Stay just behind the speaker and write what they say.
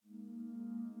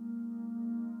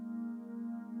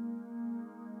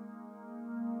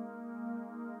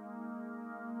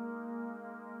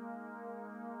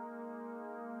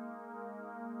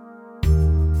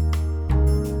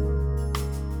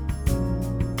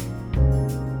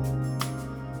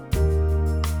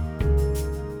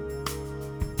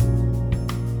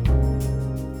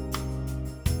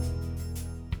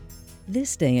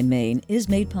This Day in Maine is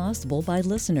made possible by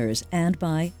listeners and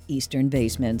by Eastern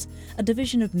Basements, a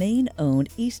division of Maine-owned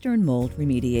Eastern Mold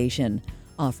Remediation,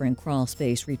 offering crawl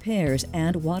space repairs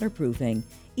and waterproofing.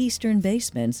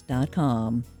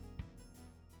 easternbasements.com.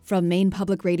 From Maine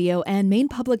Public Radio and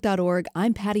MainePublic.org,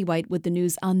 I'm Patty White with the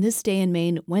news on This Day in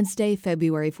Maine, Wednesday,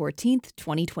 February 14th,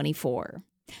 2024.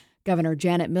 Governor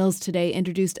Janet Mills today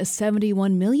introduced a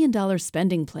 $71 million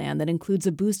spending plan that includes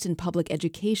a boost in public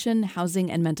education, housing,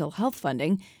 and mental health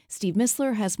funding. Steve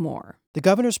Missler has more. The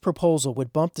governor's proposal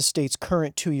would bump the state's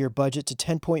current two-year budget to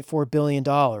 $10.4 billion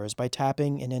by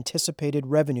tapping an anticipated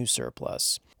revenue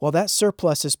surplus. While that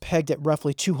surplus is pegged at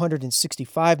roughly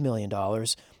 $265 million,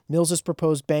 Mills has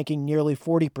proposed banking nearly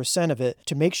 40% of it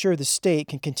to make sure the state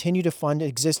can continue to fund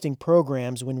existing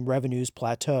programs when revenues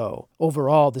plateau.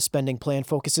 Overall, the spending plan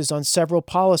focuses on several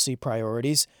policy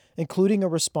priorities, including a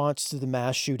response to the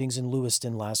mass shootings in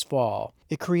Lewiston last fall.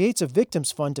 It creates a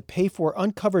victims fund to pay for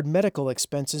uncovered medical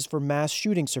expenses for mass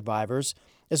shooting survivors,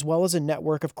 as well as a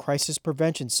network of crisis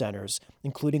prevention centers,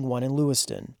 including one in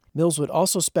Lewiston. Mills would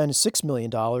also spend $6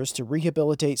 million to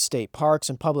rehabilitate state parks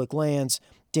and public lands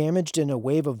damaged in a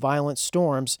wave of violent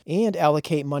storms and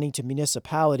allocate money to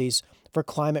municipalities for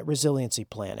climate resiliency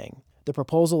planning. The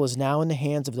proposal is now in the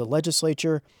hands of the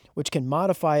legislature, which can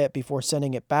modify it before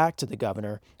sending it back to the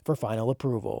governor for final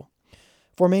approval.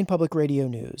 For Maine Public Radio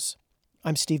News,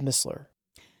 I'm Steve Missler.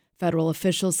 Federal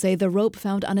officials say the rope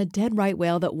found on a dead right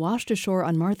whale that washed ashore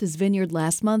on Martha's Vineyard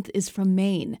last month is from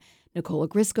Maine. Nicola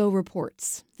Grisco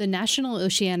reports. The National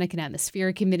Oceanic and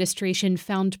Atmospheric Administration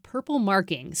found purple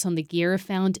markings on the gear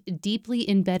found deeply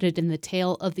embedded in the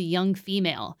tail of the young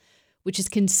female, which is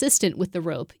consistent with the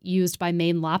rope used by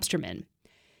Maine lobstermen.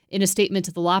 In a statement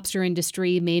to the lobster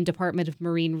industry, Maine Department of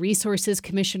Marine Resources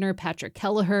Commissioner Patrick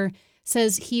Kelleher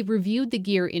says he reviewed the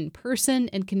gear in person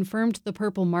and confirmed the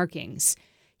purple markings.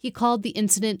 He called the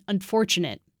incident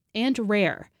unfortunate and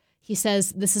rare. He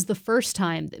says this is the first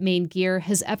time that Maine gear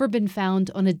has ever been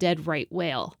found on a dead right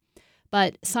whale.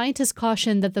 But scientists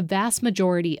caution that the vast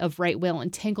majority of right whale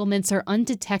entanglements are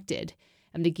undetected,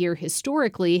 and the gear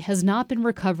historically has not been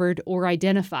recovered or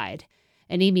identified.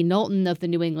 And Amy Knowlton of the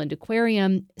New England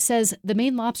Aquarium says the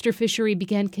Maine lobster fishery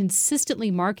began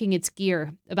consistently marking its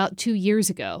gear about 2 years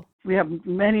ago. We have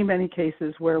many, many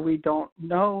cases where we don't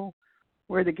know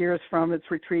where the gear is from. It's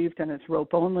retrieved and it's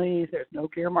rope only. There's no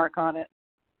gear mark on it.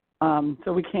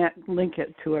 So we can't link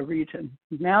it to a region.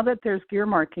 Now that there's gear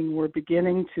marking, we're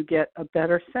beginning to get a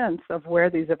better sense of where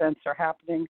these events are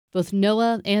happening. Both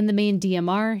NOAA and the Maine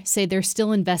DMR say they're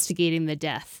still investigating the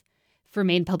death. For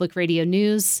Maine Public Radio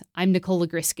News, I'm Nicola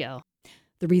Grisco.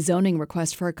 The rezoning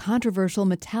request for a controversial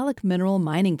metallic mineral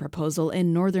mining proposal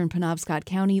in northern Penobscot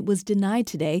County was denied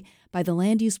today by the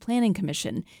Land Use Planning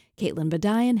Commission. Caitlin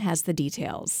Badian has the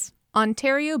details.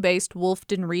 Ontario-based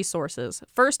Wolfden Resources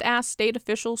first asked state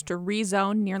officials to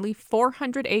rezone nearly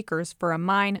 400 acres for a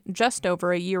mine just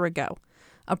over a year ago,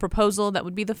 a proposal that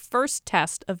would be the first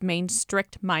test of Maine's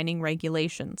strict mining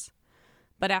regulations.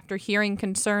 But after hearing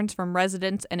concerns from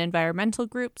residents and environmental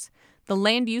groups, the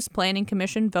Land Use Planning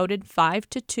Commission voted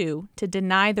 5-2 to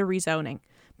deny the rezoning,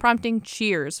 prompting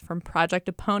cheers from project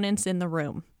opponents in the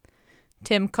room.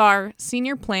 Tim Carr,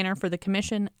 senior planner for the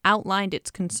commission, outlined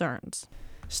its concerns.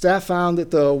 Staff found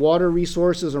that the water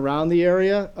resources around the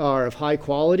area are of high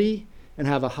quality and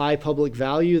have a high public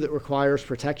value that requires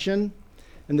protection,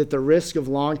 and that the risk of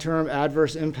long-term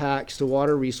adverse impacts to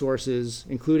water resources,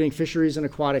 including fisheries and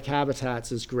aquatic habitats,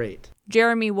 is great.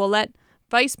 Jeremy Willett,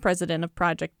 vice president of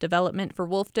project development for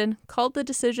Wolfden, called the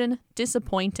decision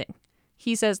disappointing.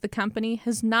 He says the company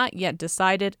has not yet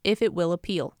decided if it will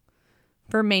appeal.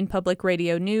 For Maine Public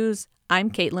Radio News,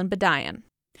 I'm Caitlin Badian.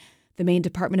 The Maine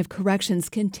Department of Corrections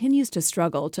continues to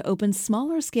struggle to open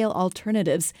smaller-scale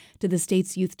alternatives to the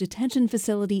state's youth detention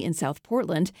facility in South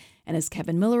Portland, and as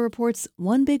Kevin Miller reports,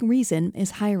 one big reason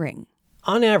is hiring.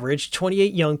 On average,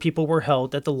 28 young people were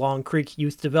held at the Long Creek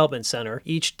Youth Development Center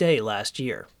each day last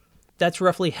year. That's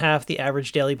roughly half the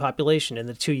average daily population in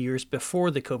the 2 years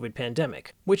before the COVID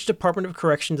pandemic, which Department of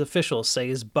Corrections officials say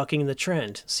is bucking the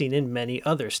trend seen in many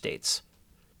other states.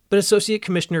 But Associate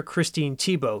Commissioner Christine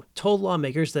Thibault told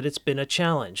lawmakers that it's been a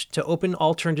challenge to open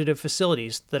alternative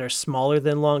facilities that are smaller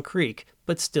than Long Creek,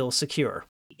 but still secure.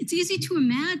 It's easy to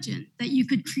imagine that you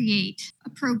could create a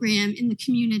program in the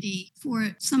community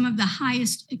for some of the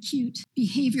highest acute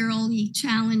behaviorally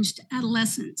challenged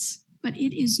adolescents, but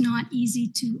it is not easy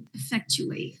to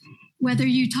effectuate. Whether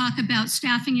you talk about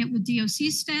staffing it with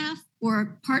DOC staff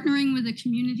or partnering with a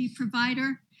community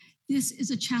provider, this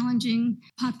is a challenging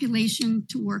population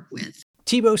to work with.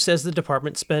 Thibault says the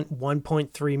department spent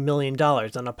 $1.3 million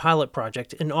on a pilot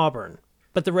project in Auburn.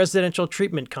 But the residential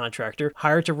treatment contractor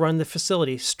hired to run the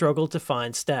facility struggled to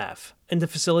find staff, and the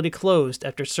facility closed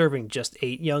after serving just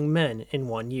 8 young men in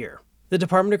 1 year. The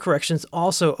Department of Corrections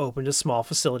also opened a small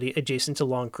facility adjacent to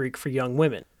Long Creek for young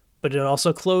women, but it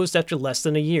also closed after less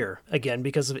than a year, again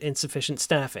because of insufficient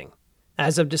staffing.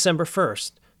 As of December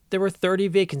 1st, there were 30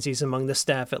 vacancies among the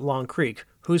staff at Long Creek,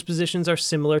 whose positions are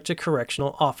similar to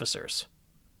correctional officers.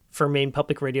 For Maine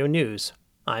Public Radio News,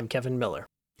 I'm Kevin Miller.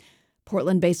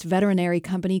 Portland-based veterinary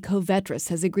company Covetrus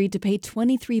has agreed to pay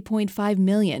 $23.5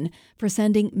 million for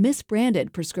sending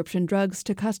misbranded prescription drugs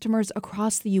to customers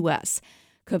across the U.S.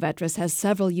 Covetrus has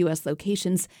several U.S.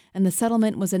 locations, and the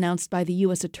settlement was announced by the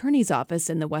U.S. Attorney's Office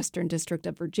in the Western District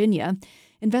of Virginia.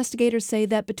 Investigators say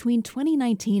that between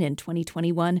 2019 and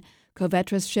 2021,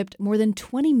 Covetrus shipped more than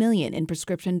 $20 million in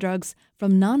prescription drugs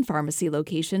from non-pharmacy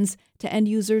locations to end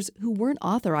users who weren't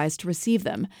authorized to receive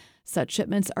them. Such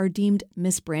shipments are deemed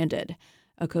misbranded.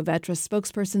 A Covetrus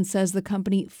spokesperson says the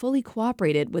company fully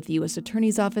cooperated with the U.S.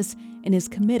 Attorney's Office and is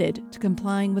committed to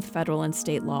complying with federal and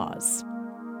state laws.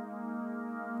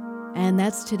 And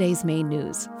that's today's Maine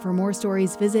news. For more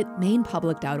stories, visit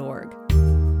mainepublic.org.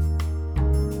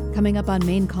 Coming up on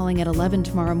Maine Calling at 11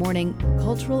 tomorrow morning,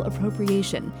 cultural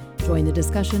appropriation. Join the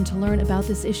discussion to learn about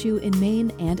this issue in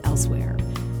Maine and elsewhere.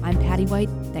 I'm Patty White.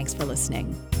 Thanks for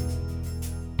listening.